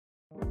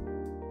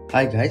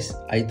Hi guys,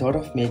 I thought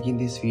of making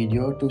this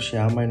video to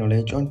share my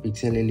knowledge on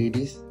pixel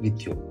LEDs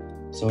with you.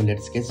 So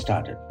let's get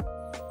started.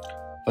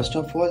 First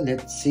of all,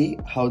 let's see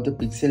how the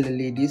pixel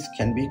LEDs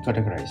can be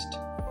categorized.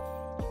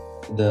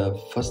 The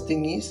first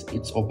thing is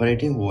its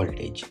operating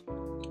voltage.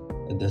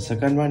 The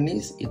second one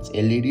is its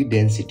LED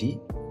density.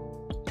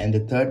 And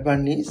the third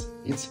one is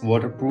its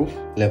waterproof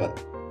level.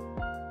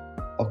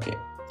 Okay,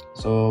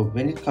 so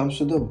when it comes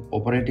to the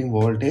operating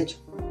voltage,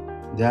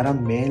 there are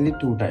mainly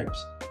two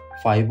types,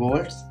 5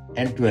 volts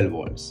and 12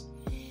 volts.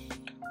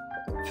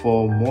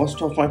 For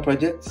most of my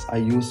projects, I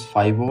use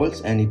 5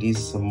 volts and it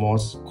is the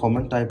most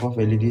common type of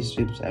LED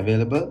strips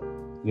available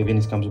when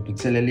it comes to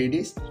pixel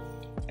LEDs.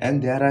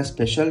 And there are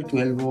special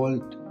 12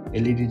 volt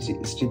LED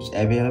strips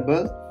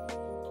available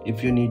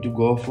if you need to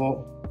go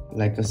for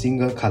like a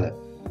single color.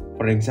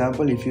 For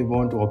example, if you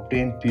want to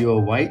obtain pure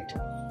white,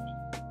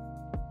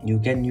 you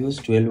can use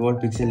 12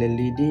 volt pixel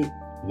LED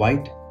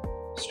white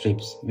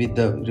strips with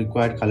the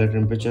required color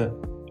temperature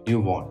you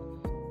want.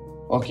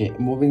 Okay,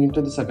 moving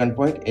into the second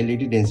point,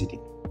 LED density.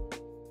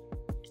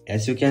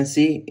 As you can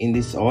see in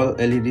this all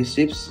LED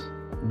strips,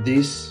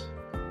 these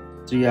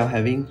three are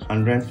having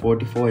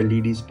 144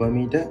 LEDs per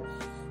meter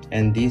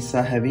and these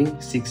are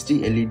having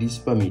 60 LEDs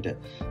per meter.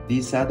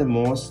 These are the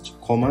most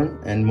common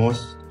and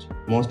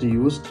most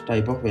used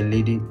type of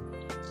LED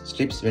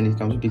strips when it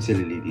comes to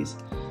pixel LEDs.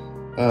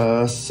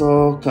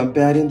 So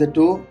comparing the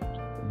two,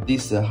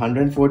 this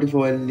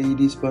 144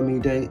 LEDs per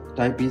meter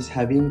type is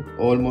having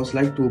almost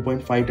like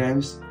 2.5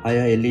 times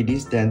higher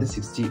LEDs than the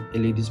 60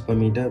 LEDs per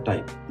meter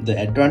type. The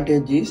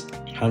advantage is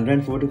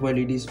 144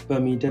 LEDs per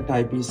meter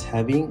type is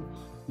having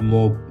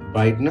more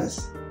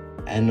brightness,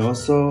 and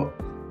also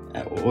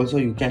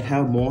you can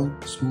have more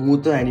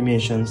smoother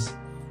animations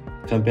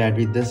compared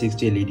with the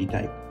 60 LED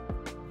type,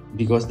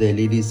 because the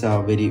LEDs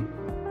are very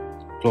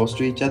close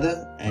to each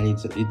other and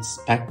it's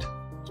packed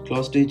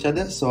close to each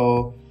other,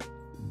 so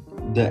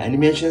the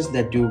animations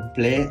that you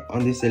play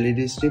on this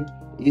LED strip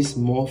is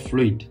more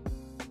fluid.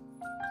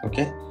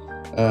 Okay,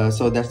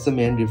 so that's the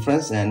main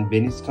difference. And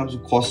when it comes to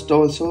cost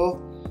also,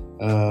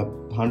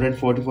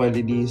 144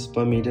 LEDs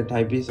per meter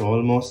type is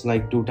almost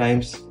like 2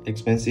 times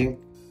expensive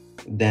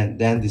than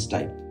this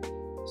type.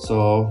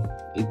 So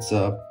it's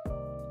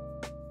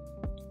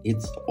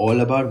all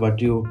about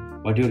what you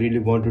really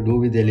want to do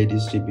with the LED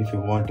strip. If you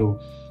want to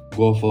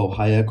go for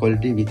higher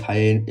quality with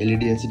higher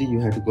LED density, you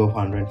have to go for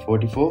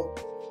 144.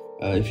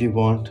 If you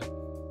want,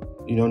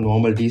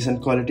 normal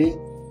decent quality,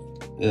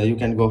 you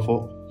can go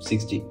for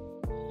 60.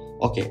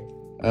 Okay,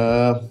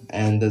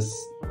 and the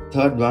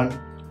third one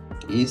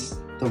is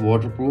the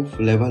waterproof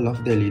level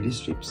of the LED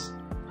strips.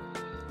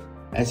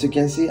 As you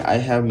can see, I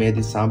have made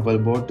this sample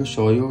board to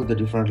show you the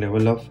different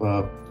level of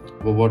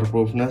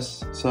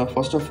waterproofness. So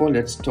first of all,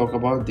 let's talk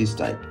about this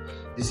type.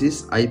 This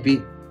is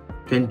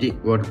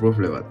IP20 waterproof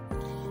level.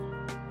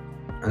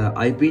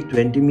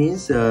 IP20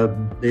 means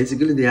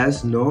basically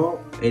there's no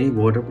any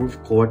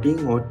waterproof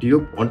coating or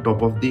tube on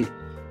top of the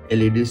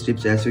LED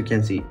strips. As you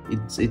can see,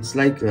 it's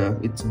like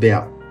it's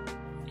bare,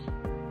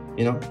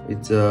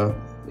 it's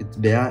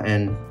bare,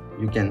 and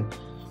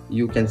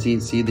you can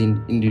see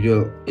the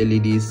individual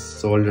LEDs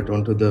soldered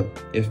onto the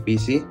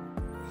FPC.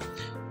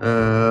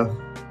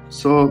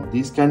 So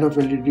this kind of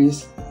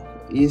LEDs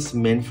is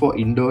meant for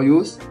indoor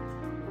use,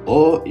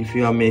 or if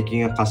you are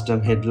making a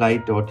custom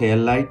headlight or tail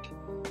light,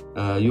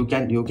 you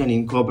can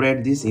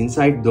incorporate this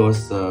inside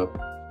those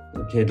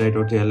headlight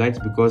or tail lights,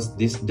 because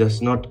this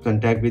does not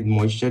contact with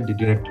moisture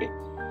directly.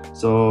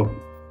 So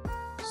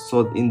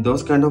in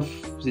those kind of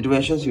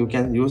situations, you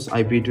can use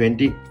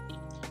IP20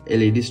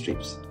 LED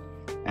strips.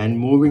 And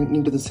moving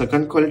into the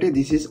second quality,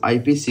 this is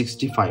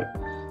IP65.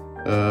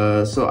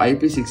 So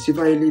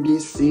IP65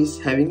 LEDs is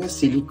having a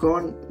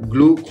silicone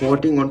glue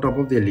coating on top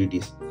of the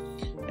LEDs.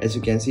 As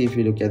you can see, if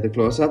you look at the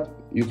close-up,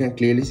 you can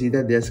clearly see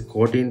that there's a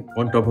coating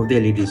on top of the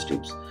LED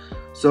strips.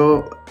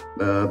 So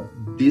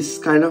this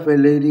kind of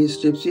LED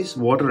strips is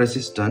water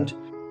resistant.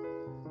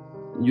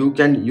 You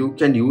can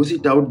use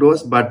it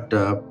outdoors, but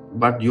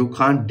you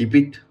can't dip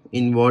it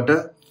in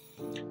water.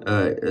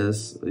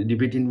 Since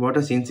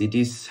it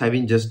is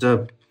having just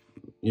a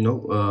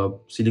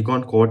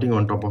silicone coating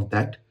on top of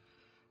that.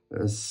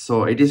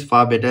 So it is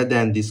far better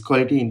than this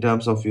quality in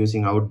terms of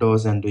using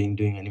outdoors and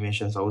doing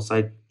animations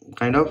outside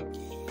kind of.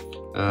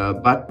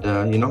 But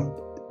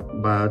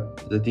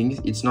the thing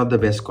is, it's not the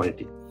best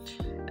quality.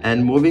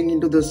 And moving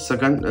into the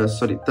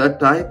third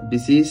type,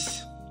 this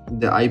is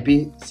the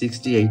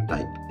IP68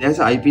 type. There's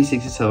an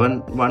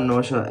IP67 one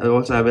also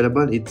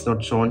available. It's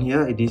not shown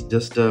here. It is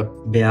just a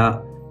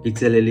bare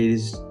pixel LED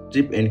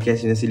strip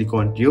encased in a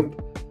silicone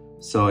tube.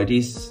 So it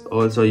is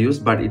also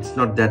used, but it's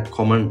not that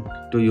common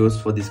to use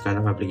for this kind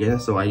of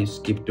application. So I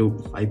skip to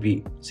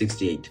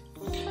IP68.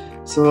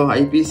 So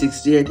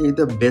IP68 is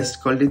the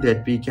best quality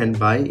that we can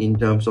buy in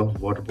terms of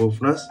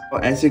waterproofness.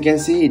 As you can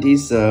see, it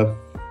is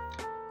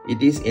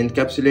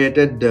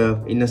encapsulated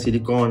in a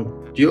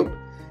silicone tube,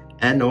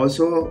 and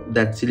also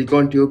that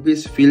silicone tube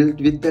is filled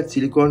with that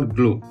silicone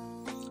glue.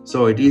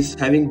 So it is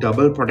having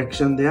double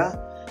protection there,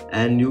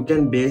 and you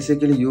can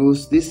basically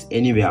use this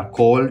anywhere,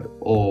 cold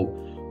or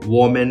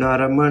warm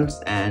environments.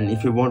 And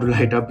if you want to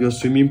light up your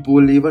swimming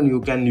pool even,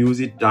 you can use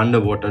it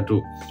underwater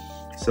too.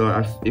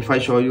 So if I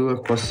show you a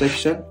cross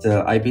section,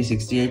 the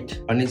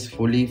IP68 one is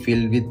fully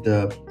filled with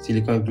the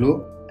silicone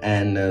glue,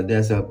 and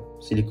there's a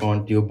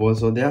silicone tube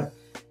also there.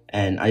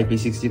 And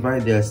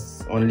IP65,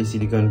 there's only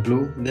silicone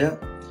glue there.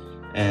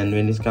 And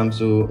when it comes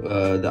to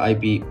the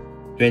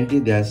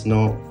IP20, there's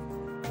no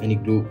any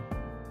glue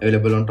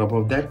available on top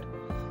of that.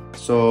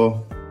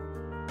 So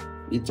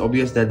it's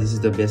obvious that this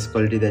is the best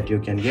quality that you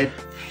can get.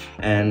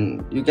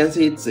 And you can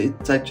see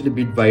it's actually a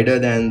bit wider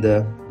than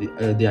the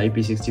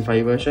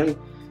IP65 version,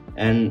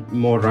 and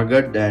more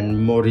rugged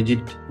and more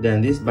rigid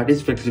than this, but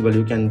it's flexible.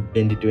 You can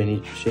bend it to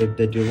any shape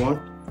that you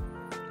want.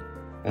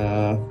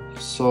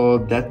 So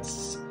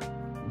that's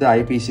the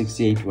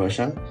IP68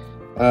 version.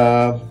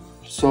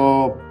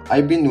 So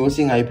I've been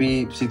using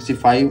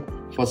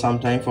IP65 for some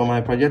time for my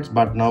projects,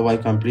 but now I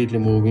completely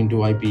move into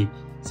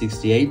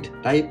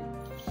IP68 type.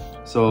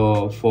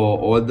 So for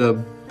all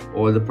the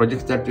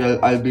projects that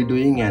I'll be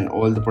doing, and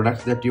all the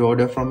products that you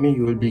order from me,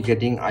 you will be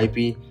getting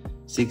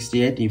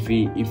IP68 if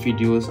it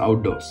use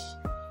outdoors.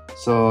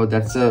 So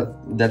that's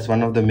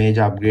one of the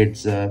major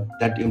upgrades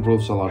that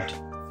improves a lot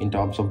in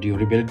terms of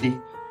durability,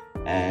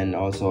 and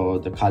also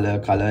the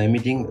color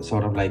emitting,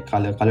 sort of like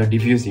color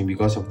diffusing,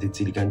 because of the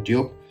silicone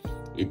tube.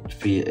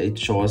 It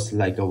shows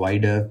like a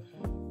wider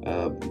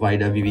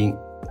viewing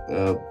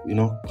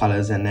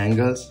colors and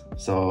angles.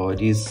 So it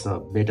is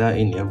better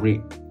in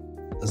every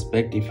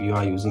aspect if you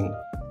are using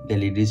the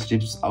LED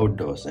strips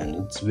outdoors, and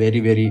it's very,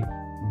 very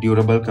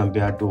durable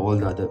compared to all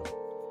the other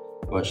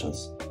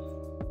versions.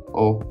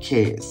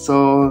 Okay,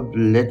 so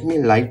let me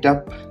light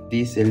up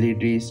these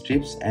LED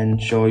strips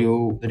and show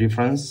you the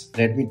difference.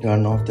 Let me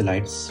turn off the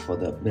lights for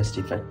the best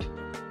effect.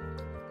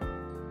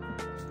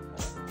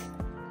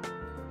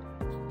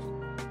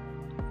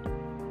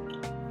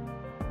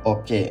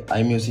 Okay,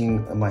 I'm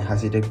using my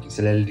Hasitech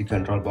Pixel LED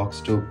control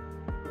box to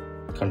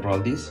control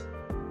this.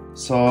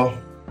 So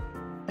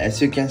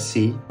as you can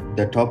see,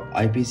 the top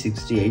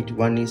IP68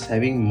 one is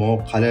having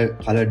more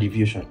color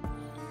diffusion,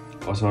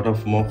 or sort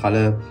of more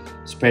color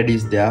spread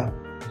is there.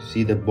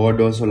 See, the board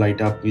also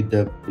light up with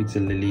the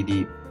Pixel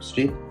LED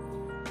strip,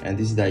 and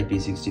this is the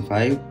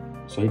IP65.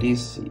 So it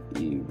is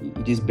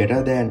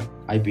better than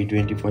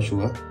IP20 for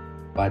sure,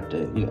 but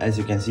as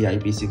you can see,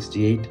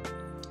 IP68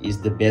 is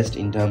the best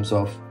in terms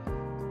of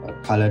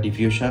color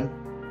diffusion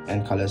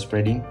and color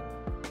spreading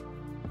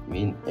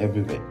in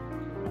everywhere.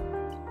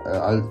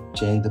 I'll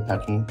change the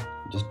pattern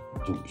just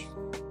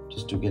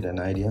to get an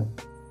idea.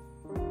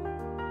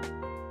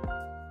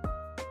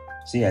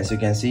 See, as you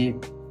can see,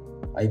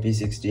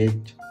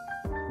 IP68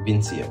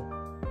 wins here.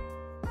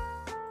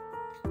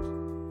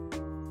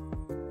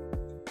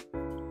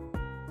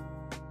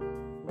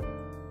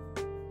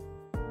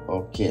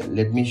 Okay,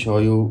 let me show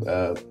you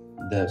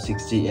the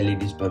 60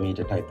 LEDs per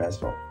meter type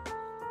as well.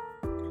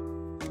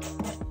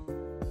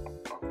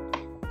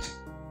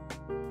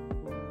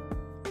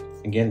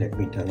 Again, let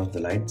me turn off the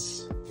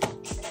lights.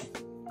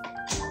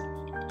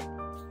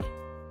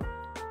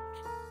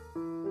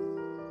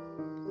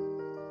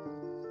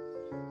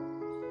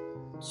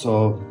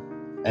 So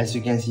as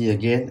you can see,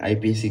 again,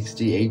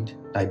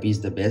 IP68 type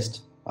is the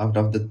best out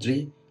of the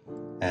three,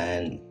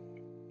 and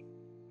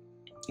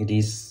it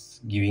is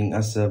giving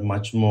us a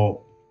much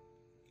more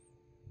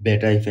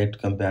better effect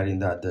comparing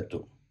the other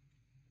two.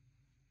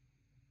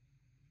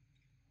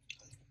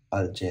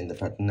 I'll change the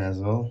pattern as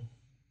well.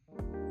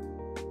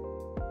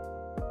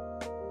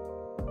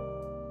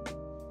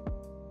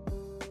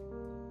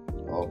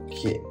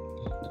 Okay,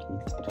 let me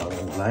turn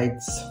on the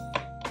lights.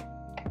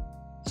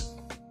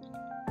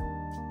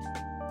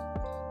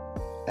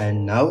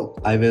 And now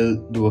I will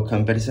do a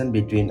comparison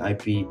between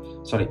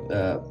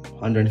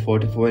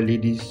 144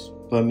 LEDs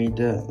per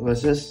meter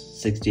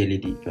versus 60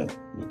 LED per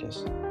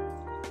meters.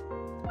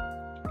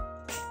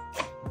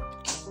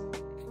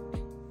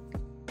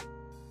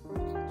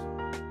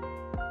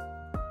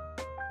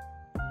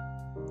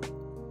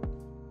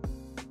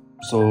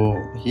 So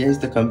here is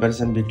the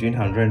comparison between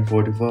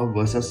 144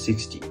 versus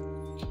 60.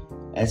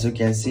 As you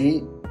can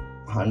see,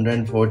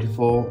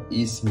 144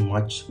 is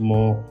much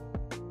more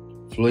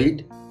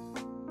fluid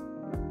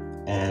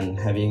and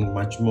having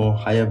much more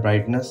higher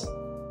brightness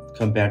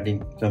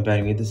comparing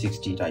with the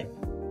 60 type.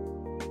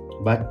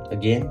 But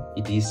again,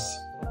 it is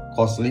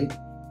costly,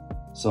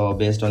 so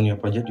based on your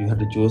project you have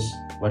to choose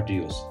what to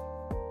use.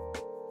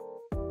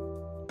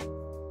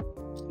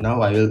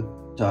 Now I will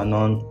turn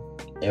on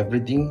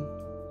everything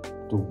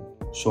to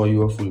show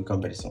you a full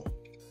comparison.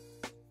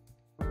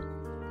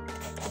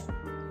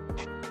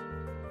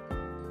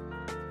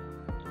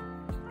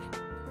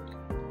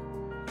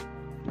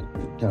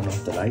 Turn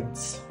off the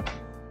lights.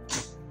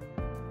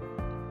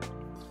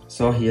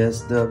 So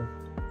here's the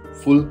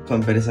full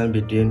comparison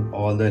between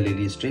all the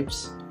LED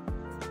strips.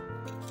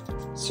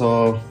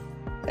 So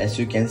as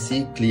you can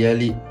see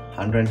clearly,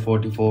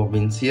 144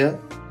 wins here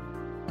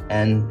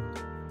and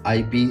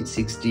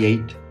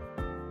IP68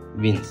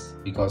 wins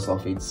because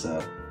of its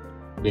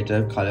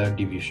better color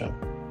diffusion.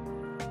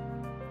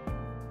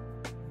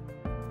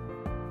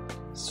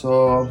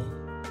 So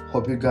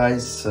hope you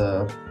guys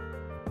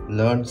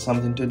learned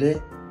something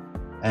today.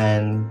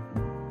 And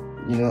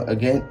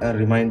again, a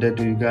reminder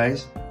to you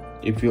guys,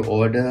 if you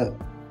order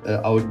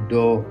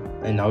outdoor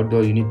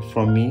unit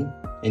from me,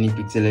 any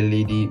pixel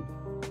LED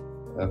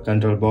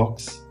control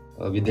box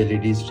with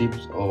LED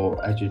strips,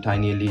 or actually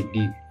tiny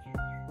LED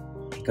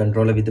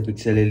controller with the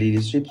pixel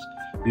LED strips,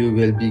 you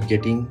will be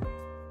getting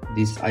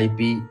this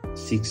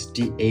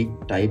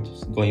IP68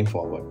 types going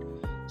forward.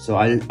 So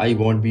I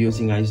won't be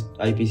using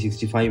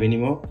IP65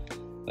 anymore.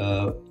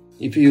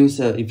 If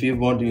you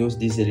want to use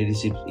these LED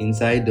strips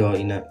inside or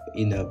in a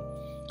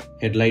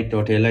headlight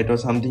or tail light or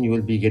something, you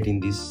will be getting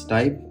this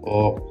type,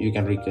 or you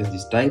can request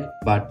this type.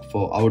 But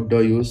for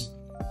outdoor use,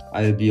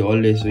 I will be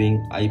always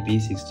doing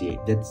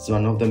IP68. That's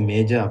one of the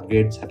major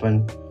upgrades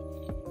happened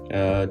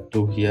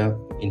to here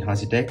in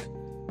Hasitech.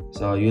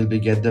 So you will be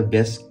get the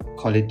best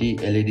quality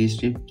LED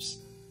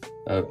strips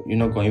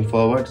going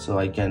forward, so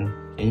I can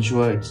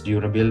ensure its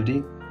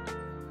durability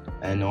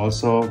and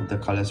also the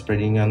color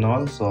spreading and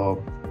all,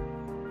 so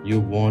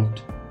you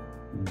won't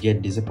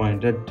get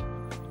disappointed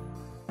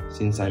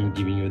since I'm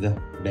giving you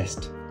the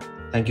best.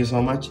 Thank you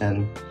so much,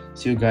 and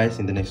see you guys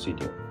in the next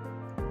video.